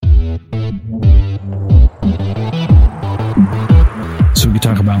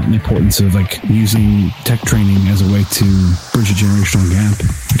the importance of like using tech training as a way to bridge a generational gap.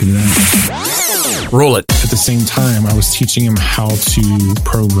 I can do that. Roll it. At the same time, I was teaching him how to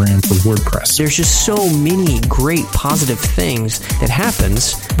program for WordPress. There's just so many great positive things that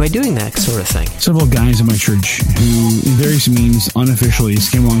happens by doing that sort of thing. Several guys in my church who, in various means, unofficially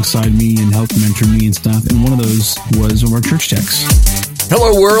came alongside me and helped mentor me and stuff. And one of those was one of our church techs.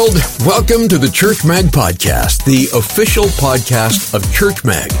 Hello, world. Welcome to the Church Mag Podcast, the official podcast of Church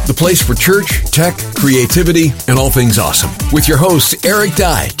Mag, the place for church, tech, creativity, and all things awesome. With your hosts, Eric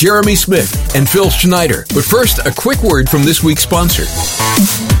Dye, Jeremy Smith, and Phil Schneider. But first, a quick word from this week's sponsor.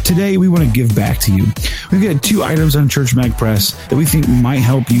 Today, we want to give back to you. We've got 2 items on Church Mag Press that we think might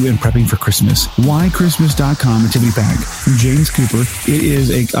help you in prepping for Christmas. WhyChristmas.com Nativity Pack from James Cooper. It is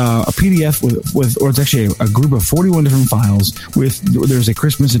a PDF or it's actually a group of 41 different files there's a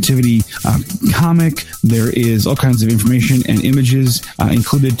Christmas nativity comic. There is all kinds of information and images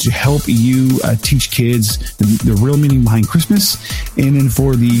included to help you teach kids the real meaning behind Christmas. And then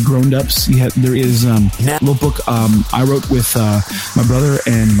for the grown-ups, there is a little book I wrote with my brother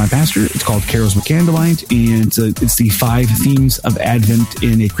and my pastor. It's called Carols with Candlelight, and it's the 5 themes of Advent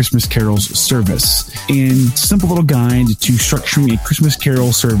in a Christmas carols service. And simple little guide to structuring a Christmas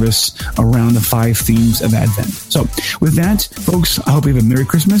carol service around the 5 themes of Advent. So with that, folks, I hope you have a Merry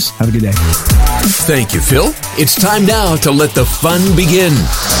Christmas. Have a good day. Thank you, Phil. It's time now to let the fun begin.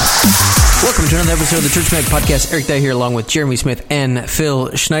 Welcome to another episode of the Church Mag Podcast. Eric Dye here along with Jeremy Smith and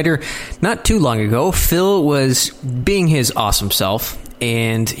Phil Schneider. Not too long ago, Phil was being his awesome self,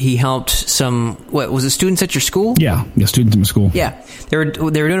 and he helped was it students at your school? Yeah, students at my school. Yeah, they were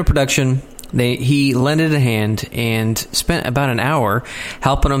doing a production. He lended a hand and spent about an hour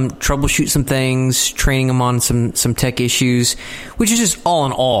helping them troubleshoot some things, training them on some tech issues, which is just all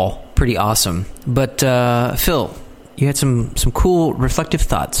in all pretty awesome. But Phil, you had some cool reflective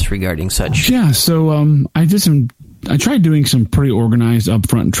thoughts regarding such. Yeah, so I tried doing some pretty organized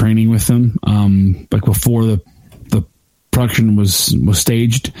upfront training with them, like before the production was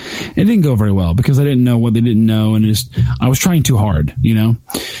staged. It didn't go very well because I didn't know what they didn't know, and I was trying too hard, you know.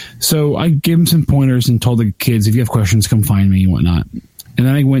 So I gave them some pointers and told the kids, if you have questions, come find me and whatnot. And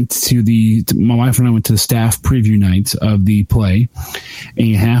then I went my wife and I went to the staff preview night of the play,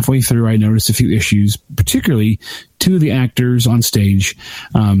 and halfway through I noticed a few issues, particularly 2 of the actors on stage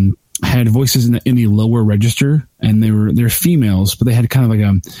had voices in the lower register, and they're females, but they had kind of like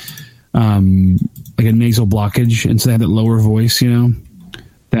a nasal blockage, and so they had that lower voice, you know,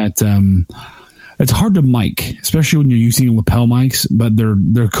 that it's hard to mic, especially when you're using lapel mics, but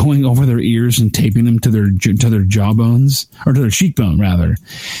they're going over their ears and taping them to their jawbones, or to their cheekbone rather.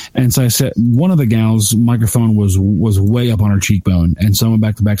 And so I said, one of the gals' microphone was way up on her cheekbone, and so I went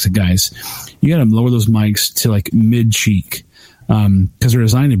back and said, guys, you got to lower those mics to like mid cheek. Because they're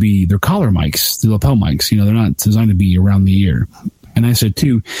designed to be, they're collar mics, the lapel mics, you know, they're not designed to be around the ear. And I said,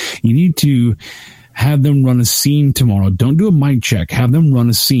 too, you need to have them run a scene tomorrow. Don't do a mic check. Have them run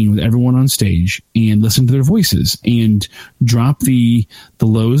a scene with everyone on stage and listen to their voices and drop the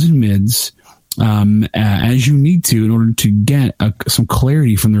lows and mids as you need to in order to get some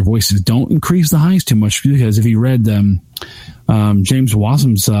clarity from their voices. Don't increase the highs too much, because if you read James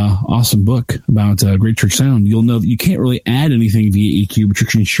Wassom's awesome book about Great Church Sound, you'll know that you can't really add anything via EQ, but you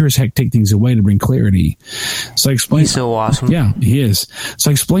can sure as heck take things away to bring clarity. So I explained. He's so awesome. Yeah, he is. So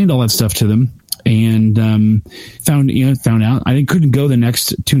I explained all that stuff to them, and found out I couldn't go the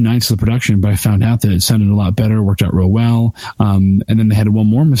next 2 nights of the production, but I found out that it sounded a lot better, worked out real well. And then they had one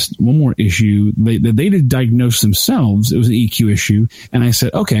more issue. They did diagnose themselves. It was an EQ issue, and I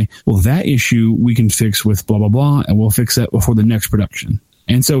said, okay, well, that issue we can fix with blah blah blah, and we'll fix that before the next production.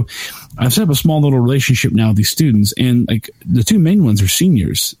 And so I've set up a small little relationship now with these students, and like the 2 main ones are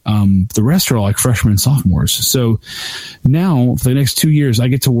seniors. The rest are all like freshmen and sophomores. So now for the next 2 years, I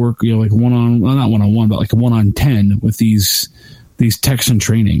get to work, you know, like not one-on-one, but like a 1-on-10 with these techs in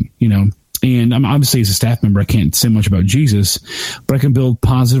training, you know. And I'm obviously, as a staff member, I can't say much about Jesus, but I can build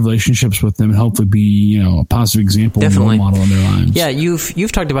positive relationships with them and hopefully be, you know, a positive example and role model in their lives. Yeah,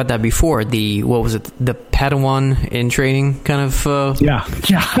 you've talked about that before. The Padawan in training kind of. Yeah,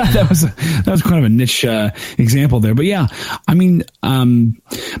 that was kind of a niche example there. But yeah, I mean,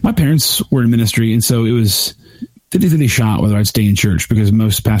 my parents were in ministry, and so it was 50-50 shot whether I'd stay in church, because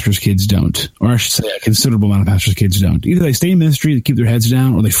most pastors' kids don't, or I should say a considerable amount of pastors' kids don't. Either they stay in ministry to keep their heads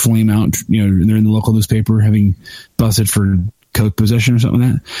down, or they flame out, you know, they're in the local newspaper having busted for coke possession or something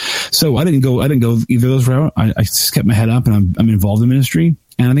like that. So I didn't go either of those route. I just kept my head up, and I'm involved in ministry.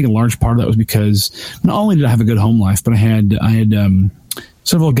 And I think a large part of that was because not only did I have a good home life, but I had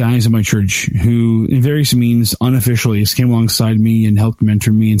several guys in my church who, in various means, unofficially, just came alongside me and helped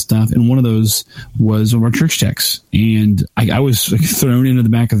mentor me and stuff. And one of those was one of our church techs. And I was thrown into the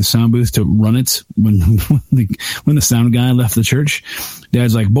back of the sound booth to run it when the sound guy left the church.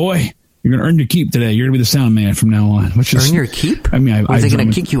 Dad's like, "Boy, you're going to earn your keep today. You're going to be the sound man from now on." Which is, earn your keep? I mean, are they going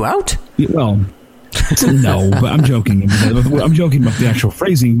to kick you out? Well, no, but I'm joking. I'm joking about the actual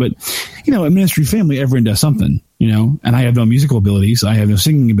phrasing. But, you know, a ministry family, everyone does something, you know, and I have no musical abilities. I have no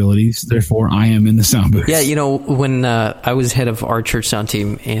singing abilities. Therefore, I am in the sound booth. Yeah, you know, when I was head of our church sound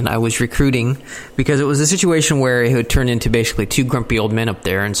team and I was recruiting, because it was a situation where it would turn into basically two grumpy old men up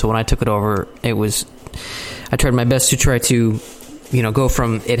there. And so when I took it over, I tried my best to try to, you know, go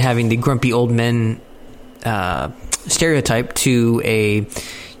from it having the grumpy old men stereotype to a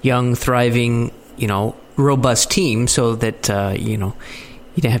young, thriving, you know, robust team, so that you know,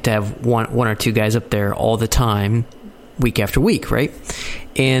 you didn't have to have one or two guys up there all the time, week after week, right?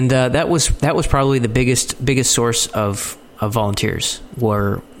 And that was probably the biggest source of volunteers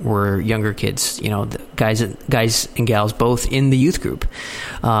were younger kids, you know, the guys and gals both in the youth group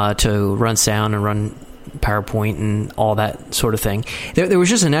to run sound and run PowerPoint and all that sort of thing. There was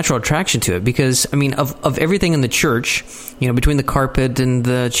just a natural attraction to it because, I mean, of everything in the church, you know, between the carpet and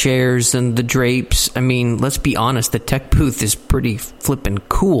the chairs and the drapes, I mean, let's be honest, the tech booth is pretty flippin'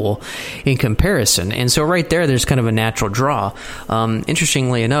 cool in comparison. And so right there's kind of a natural draw.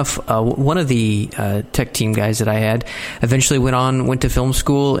 Interestingly enough, one of the tech team guys that I had eventually went to film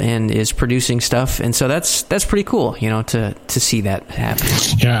school and is producing stuff. And so that's pretty cool, you know, to see that happen.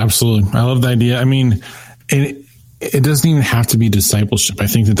 Yeah, absolutely. I love the idea. I mean, it doesn't even have to be discipleship. I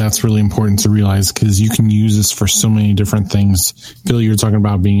think that's really important to realize because you can use this for so many different things. Billy, you're talking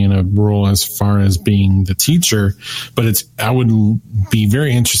about being in a role as far as being the teacher, but I would be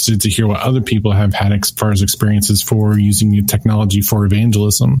very interested to hear what other people have had as far as experiences for using new technology for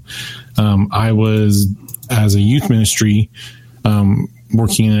evangelism. I was, as a youth ministry,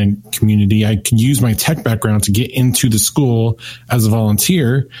 working in a community, I could use my tech background to get into the school as a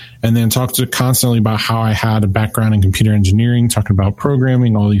volunteer and then talk constantly about how I had a background in computer engineering, talking about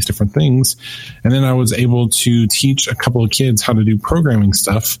programming, all these different things. And then I was able to teach a couple of kids how to do programming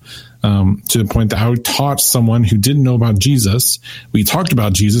stuff, to the point that I taught someone who didn't know about Jesus. We talked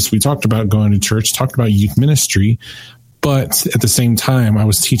about Jesus. We talked about going to church, talked about youth ministry. But at the same time, I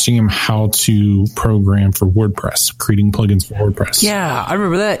was teaching him how to program for WordPress, creating plugins for WordPress. Yeah, I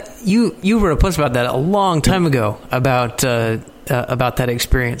remember that. You wrote a post about that a long time ago about that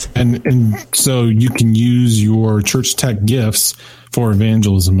experience. And so you can use your church tech gifts for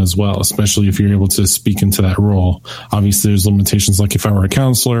evangelism as well, especially if you're able to speak into that role. Obviously, there's limitations. Like if I were a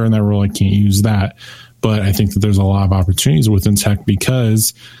counselor in that role, I can't use that. But I think that there's a lot of opportunities within tech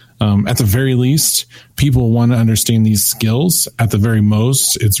because at the very least, people want to understand these skills. At the very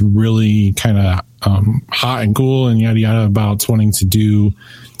most, it's really kind of hot and cool and yada yada about wanting to do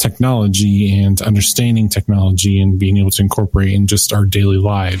technology and understanding technology and being able to incorporate in just our daily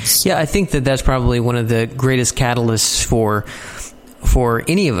lives. Yeah, I think that's probably one of the greatest catalysts for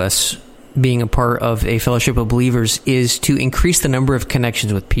any of us being a part of a fellowship of believers is to increase the number of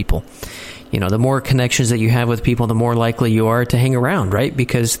connections with people. You know, the more connections that you have with people, the more likely you are to hang around, right?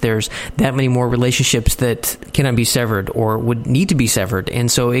 Because there's that many more relationships that cannot be severed or would need to be severed.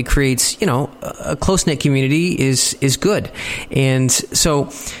 And so it creates, you know, a close-knit community is good. And so,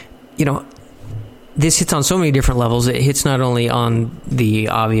 you know, this hits on so many different levels. It hits not only on the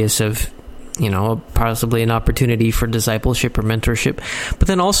obvious of, you know, possibly an opportunity for discipleship or mentorship, but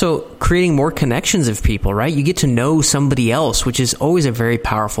then also creating more connections of people, right? You get to know somebody else, which is always a very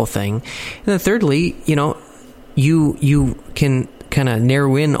powerful thing. And then thirdly, you know, you can kind of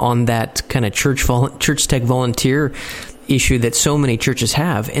narrow in on that kind of church tech volunteer issue that so many churches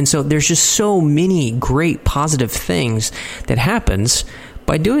have. And so there's just so many great positive things that happens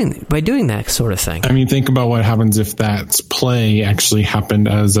by doing that sort of thing. I mean, think about what happens if that play actually happened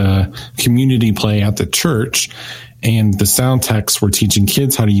as a community play at the church and the sound techs were teaching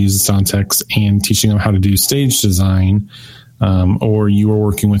kids how to use the sound techs and teaching them how to do stage design, or you were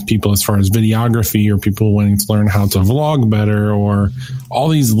working with people as far as videography or people wanting to learn how to vlog better or all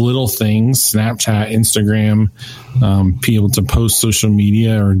these little things, Snapchat, Instagram, be able to post social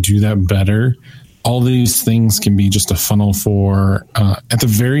media or do that better. All these things can be just a funnel for, at the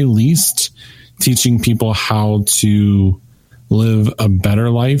very least, teaching people how to live a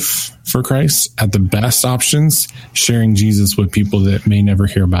better life for Christ. At the best options, sharing Jesus with people that may never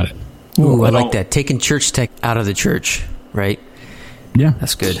hear about it. Ooh, I like that. Taking church tech out of the church, right? Yeah,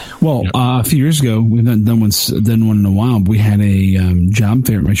 That's good. Well, a few years ago, we've not done one in a while. But we had a job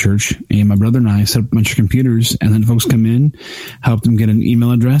fair at my church, and my brother and I set up a bunch of computers, and then folks come in, help them get an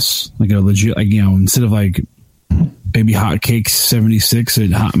email address, like a legit, like, you know, instead of like babyhotcakes76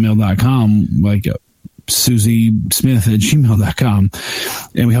 at hotmail.com, like Susie Smith at gmail.com,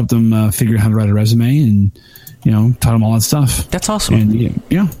 and we helped them figure out how to write a resume, and, you know, taught them all that stuff. That's awesome. And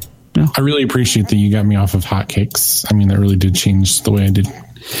yeah. I really appreciate that you got me off of hotcakes. I mean, that really did change the way I did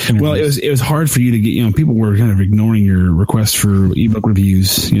interviews. Well, it was hard for you to get, you know, people were kind of ignoring your request for ebook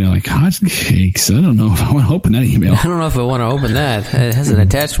reviews, you know, like hotcakes. I don't know if I want to open that email. I don't know if I want to open that. It has an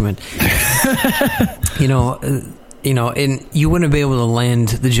attachment. You know, and you wouldn't be able to land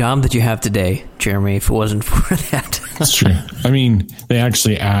the job that you have today, Jeremy, if it wasn't for that. That's true. I mean, they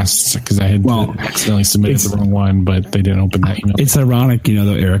actually asked because I had accidentally submitted the wrong one, but they didn't open that email. It's ironic, you know,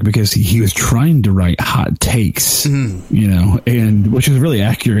 though, Eric, because he was trying to write hot takes, you know, and which is a really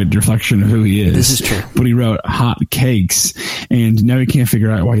accurate reflection of who he is. This is true. But he wrote hot cakes, and now he can't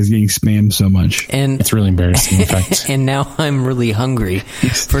figure out why he's getting spammed so much. And it's really embarrassing, in fact. And now I'm really hungry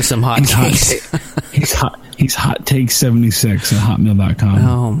for some hot cakes. He's hot take 76 at hotmail.com.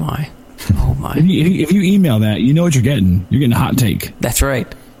 Oh my. If you email that, you know what you're getting. You're getting a hot take. That's right.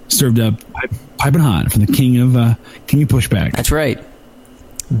 Served up piping hot from the king of pushback. That's right.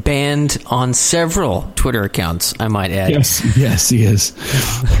 Banned on several Twitter accounts, I might add. Yes, he is.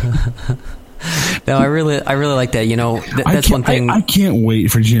 No, I really like that. You know, that's one thing. I can't wait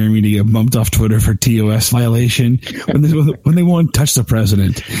for Jeremy to get bumped off Twitter for TOS violation when they won't touch the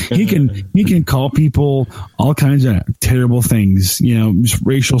president. He can call people all kinds of terrible things, you know, just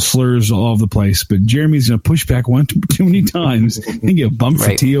racial slurs all over the place. But Jeremy's going to push back one too many times and get bumped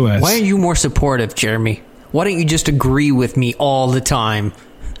for TOS. Why are you more supportive, Jeremy? Why don't you just agree with me all the time?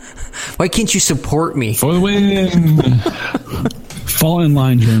 Why can't you support me? For the win! Fall in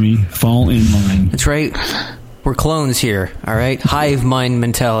line, Jeremy. Fall in line. That's right. We're clones here, all right? Hive mind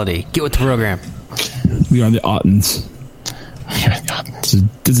mentality. Get with the program. We are the Ottens.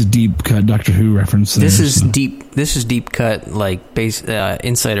 This is a deep cut Doctor Who reference. This is deep cut, like base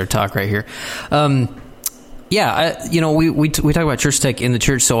insider talk right here. Yeah, we talk about church tech in the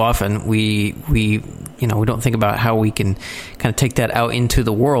church so often. We don't think about how we can kind of take that out into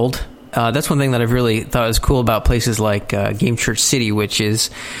the world. That's one thing that I've really thought was cool about places like Game Church City, which is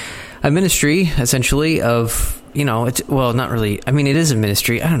a ministry essentially of, you know, not really. I mean, it is a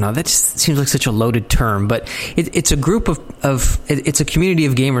ministry. I don't know. That just seems like such a loaded term, but it's a group it's a community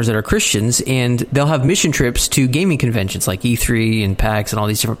of gamers that are Christians, and they'll have mission trips to gaming conventions like E3 and PAX and all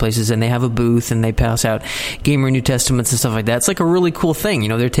these different places, and they have a booth and they pass out gamer New Testaments and stuff like that. It's like a really cool thing. You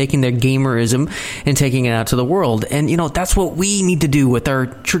know, they're taking their gamerism and taking it out to the world, and you know, that's what we need to do with our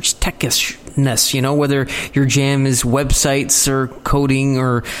church techishness. You know, whether your jam is websites or coding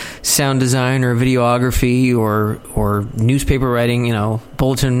or sound design or videography or newspaper writing, you know,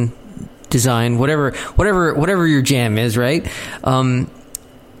 bulletin design, whatever your jam is, right?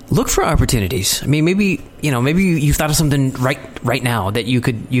 Look for opportunities. I mean, maybe you thought of something right now that you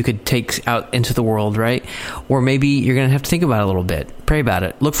could take out into the world, right? Or maybe you're going to have to think about it a little bit. Pray about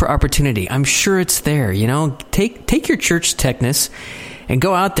it. Look for opportunity. I'm sure it's there, you know? Take your church techness and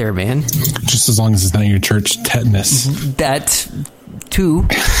go out there, man. Just as long as it's not your church tetanus. That too.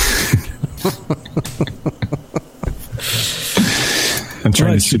 I'm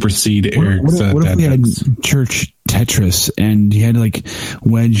trying to supersede Eric's. What if we had church Tetris and you had to like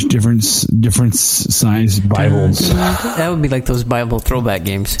wedge different size Bibles? That would be like those Bible throwback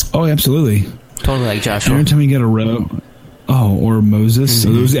games. Oh, absolutely. Totally like Joshua. Every time you get a row. Oh, or Moses.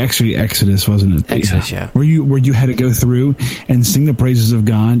 Mm-hmm. So it was actually Exodus, wasn't it? Exodus, yeah. Where you had to go through and sing the praises of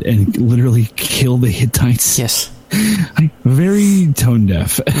God and literally kill the Hittites. Yes. Very tone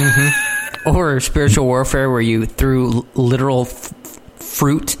deaf. Mm-hmm. Or spiritual warfare where you threw literal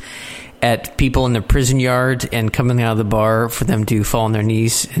fruit at people in the prison yard and coming out of the bar for them to fall on their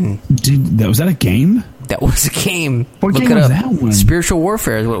knees. And was that a game? That was a game. What game was that one? Spiritual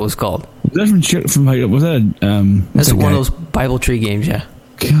warfare is what it was called. Was that That's one of those Bible tree games, yeah.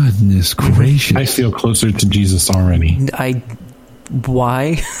 Goodness gracious. I feel closer to Jesus already.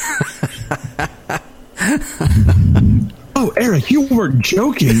 Why? Oh, Eric, you weren't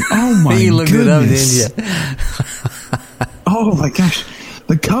joking. Oh my goodness. You looked it up, didn't you? Oh my gosh.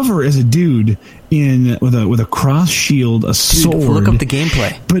 The cover is a dude with a cross shield, a sword. Look up the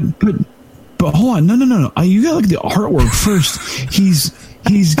gameplay. But hold on, no. You gotta look at the artwork first.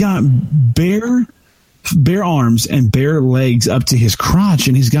 He's got bare arms and bare legs up to his crotch,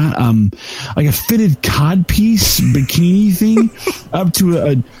 and he's got like a fitted codpiece bikini thing up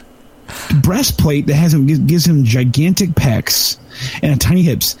to breastplate that gives him gigantic pecs and tiny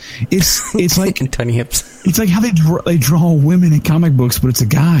hips. It's like and tiny hips. It's like how they draw women in comic books, but it's a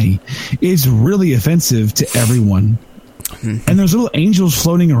guy. It's really offensive to everyone. And those little angels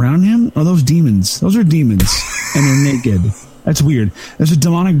floating around him are those demons. Those are demons, and they're naked. That's weird. There's a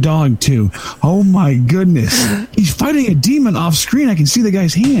demonic dog too. Oh my goodness, he's fighting a demon off screen. I can see the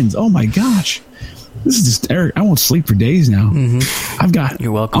guy's hands. Oh my gosh. This is just Eric. I won't sleep for days now. I've got.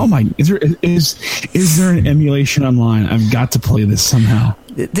 You're welcome. Oh my! Is there an emulation online? I've got to play this somehow.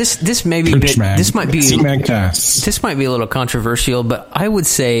 This may be this might be a little controversial, but I would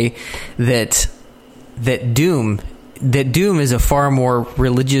say that Doom is a far more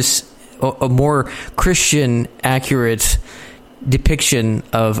religious, a more Christian accurate depiction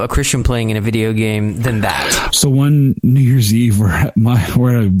of a Christian playing in a video game than that. So one New Year's Eve, we're at one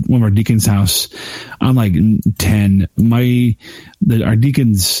of our deacon's house. I'm like 10. Our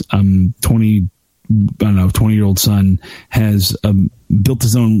deacon's 20-year-old son has built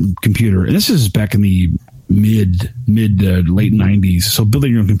his own computer, and this is back in the mid late 90s. So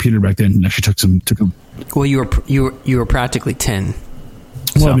building your own computer back then actually took a. Well, you were practically 10.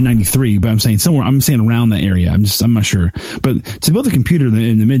 Well, I'm in 93, but I'm saying around that area. I'm not sure. But to build a computer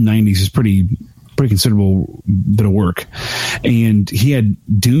in the mid 90s is pretty considerable bit of work. And he had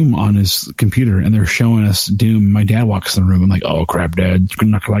Doom on his computer, and they're showing us Doom. My dad walks in the room. I'm like, oh crap, Dad, you're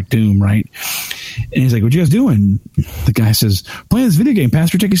not gonna like Doom, right? And he's like, what you guys doing? The guy says, playing this video game,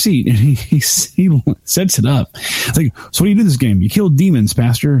 Pastor, take a seat. And he sets it up. It's like, so what do you do in this game? You kill demons,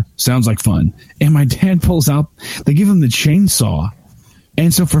 Pastor. Sounds like fun. And my dad pulls out, they give him the chainsaw.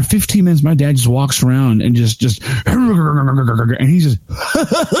 And so for 15 minutes, my dad just walks around and just and he's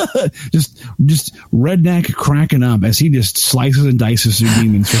just redneck cracking up as he just slices and dices through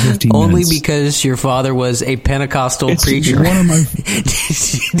demons for 15 Only minutes. Because your father was a Pentecostal preacher.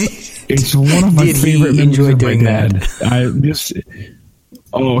 It's one of my Did favorite he enjoy memories of doing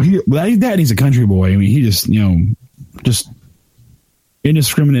my dad. He's a country boy. I mean, he just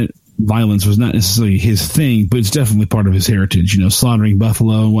indiscriminate violence was not necessarily his thing, but it's definitely part of his heritage. Slaughtering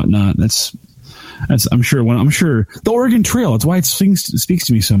buffalo and whatnot. That's I'm sure the Oregon Trail. That's why it speaks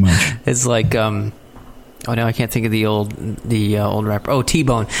to me so much. It's like now I can't think of the old rapper. Oh,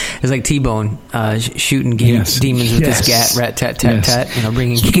 T-Bone. It's like T-Bone shooting demons with his rat tat tat tat.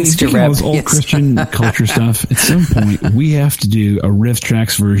 Bringing gangster rap. Old Christian culture stuff. At some point, we have to do a Riff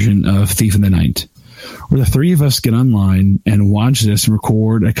Tracks version of Thief in the Night, where the three of us get online and watch this and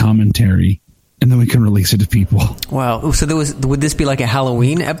record a commentary, and then we can release it to people. Wow! So would this be like a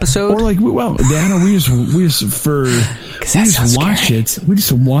Halloween episode? Or like, well, Dad, we just watch it. We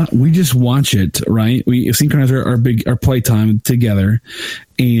just watch it, right? We synchronize our playtime together,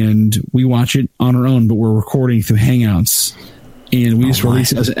 and we watch it on our own, but we're recording through Hangouts. And we just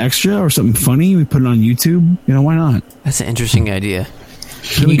release it as an extra or something funny. We put it on YouTube. Why not? That's an interesting idea.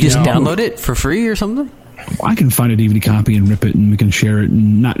 Can you just download it for free or something? I can find a DVD copy and rip it, and we can share it,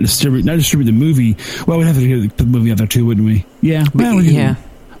 and not distribute the movie. Well, we'd have to put the movie out there too, wouldn't we? Yeah, yeah.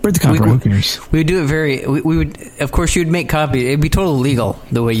 Break the copyright. Who cares? We would do it we would. Of course, you would make copies. It'd be totally legal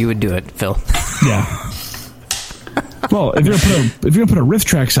the way you would do it, Phil. Yeah. Well, if you're gonna put a Riff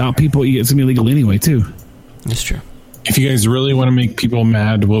Tracks out, it's gonna be legal anyway too. That's true. If you guys really want to make people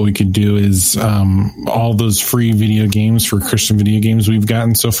mad, what we could do is all those free video games for Christian video games we've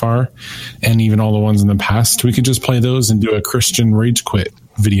gotten so far, and even all the ones in the past, we could just play those and do a Christian Rage Quit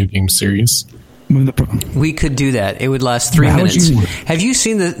video game series. We could do that. It would last 3 minutes. Have you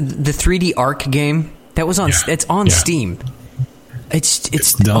seen the 3D Arc game? That was on. It's on Steam.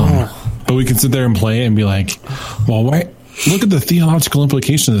 It's dumb. But we can sit there and play it and be like, well, why? Look at the theological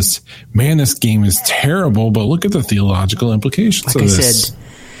implication of this. Man, this game is terrible, but look at the theological implications of this. Like I said,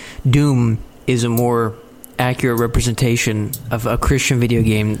 Doom is a more accurate representation of a Christian video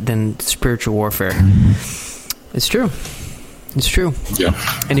game than spiritual warfare. It's true. It's true. Yeah.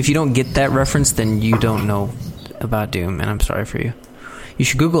 And if you don't get that reference, then you don't know about Doom, and I'm sorry for you. You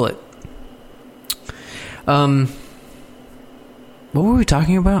should Google it. What were we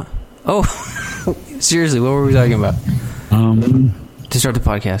talking about? Oh, seriously, what were we talking about? To start the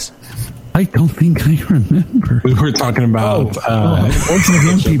podcast. I don't think I remember. We were talking about working with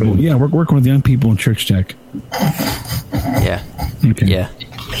young people. Yeah, we're working with young people in church tech. Yeah. Okay. Yeah.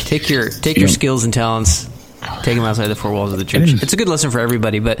 Take your skills and talents, take them outside the four walls of the church. It's a good lesson for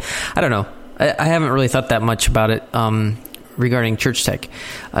everybody, but I don't know. I haven't really thought that much about it regarding church tech.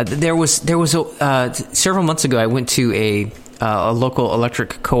 There was several months ago, I went to a local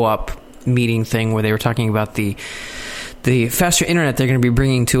electric co-op meeting thing where they were talking about the faster internet they're going to be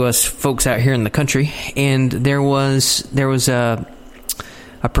bringing to us folks out here in the country, and there was a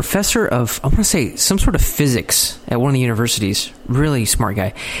a professor of, I want to say, some sort of physics at one of the universities. Really smart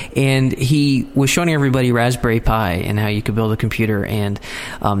guy. And he was showing everybody Raspberry Pi and how you could build a computer. And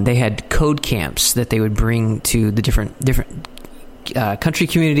they had code camps that they would bring to the different country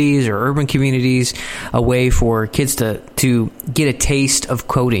communities or urban communities, a way for kids to get a taste of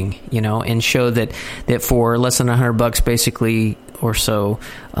coding, and show that for less than $100 basically or so,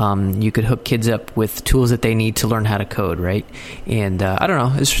 you could hook kids up with tools that they need to learn how to code, right? And I don't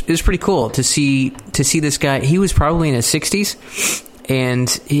know, it's pretty cool to see this guy. He was probably in his 60s. And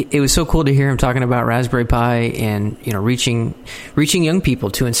it was so cool to hear him talking about Raspberry Pi and, reaching young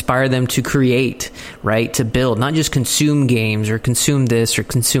people to inspire them to create, right? To build, not just consume games or consume this or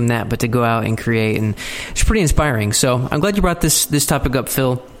consume that, but to go out and create. And it's pretty inspiring. So I'm glad you brought this topic up,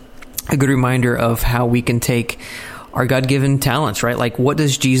 Phil. A good reminder of how we can take our God-given talents, right? Like, what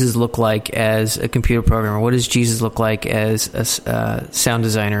does Jesus look like as a computer programmer? What does Jesus look like as a sound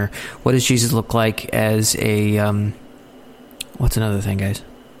designer? What does Jesus look like as a... what's another thing, guys?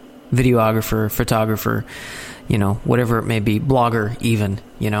 Videographer, photographer, whatever it may be, blogger even,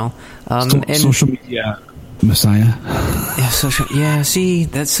 and social media messiah. Yeah, see,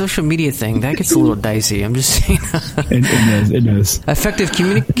 that social media thing, that gets a little dicey. I'm just saying. It does. Effective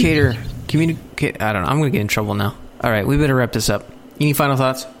communicator. I don't know. I'm going to get in trouble now. All right, we better wrap this up. Any final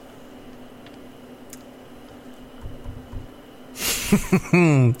thoughts?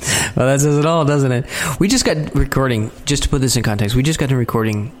 Well, that says it all, doesn't it? We just got recording, just to put this in context, we just got to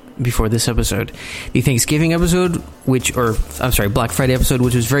recording before this episode, the Thanksgiving episode, Black Friday episode,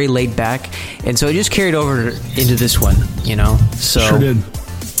 which was very laid back, and so it just carried over into this one, So, sure did. I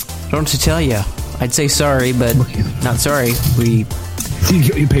don't know what to tell you. I'd say sorry, but not sorry.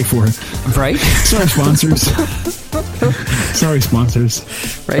 You pay for it. Right? Sorry, sponsors. Sorry, sponsors.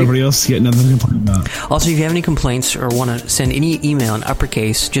 Right? Everybody else get nothing to complain about. Also, if you have any complaints or want to send any email in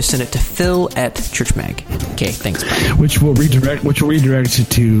uppercase, just send it to Phil@churchmag. Okay, thanks. Bye. Which will redirect you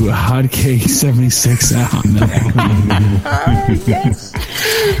to Hodcake76.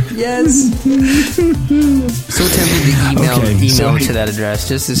 Yes. So tempted to email to that address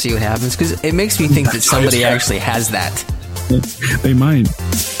just to see what happens, because it makes me think that somebody actually has that. They might.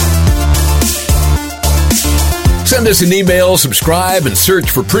 Send us an email, subscribe, and search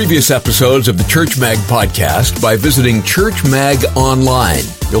for previous episodes of the Church Mag podcast by visiting Church Mag online.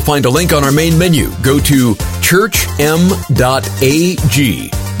 You'll find a link on our main menu. Go to churchm.ag.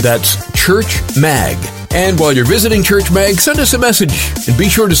 That's Church Mag. And while you're visiting Church Mag, send us a message and be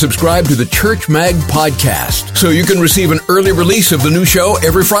sure to subscribe to the Church Mag podcast so you can receive an early release of the new show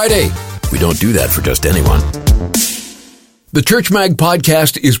every Friday. We don't do that for just anyone. The Church Mag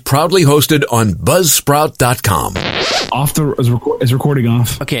podcast is proudly hosted on Buzzsprout.com. Is recording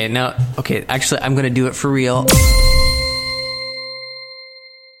off? Okay, actually, I'm going to do it for real.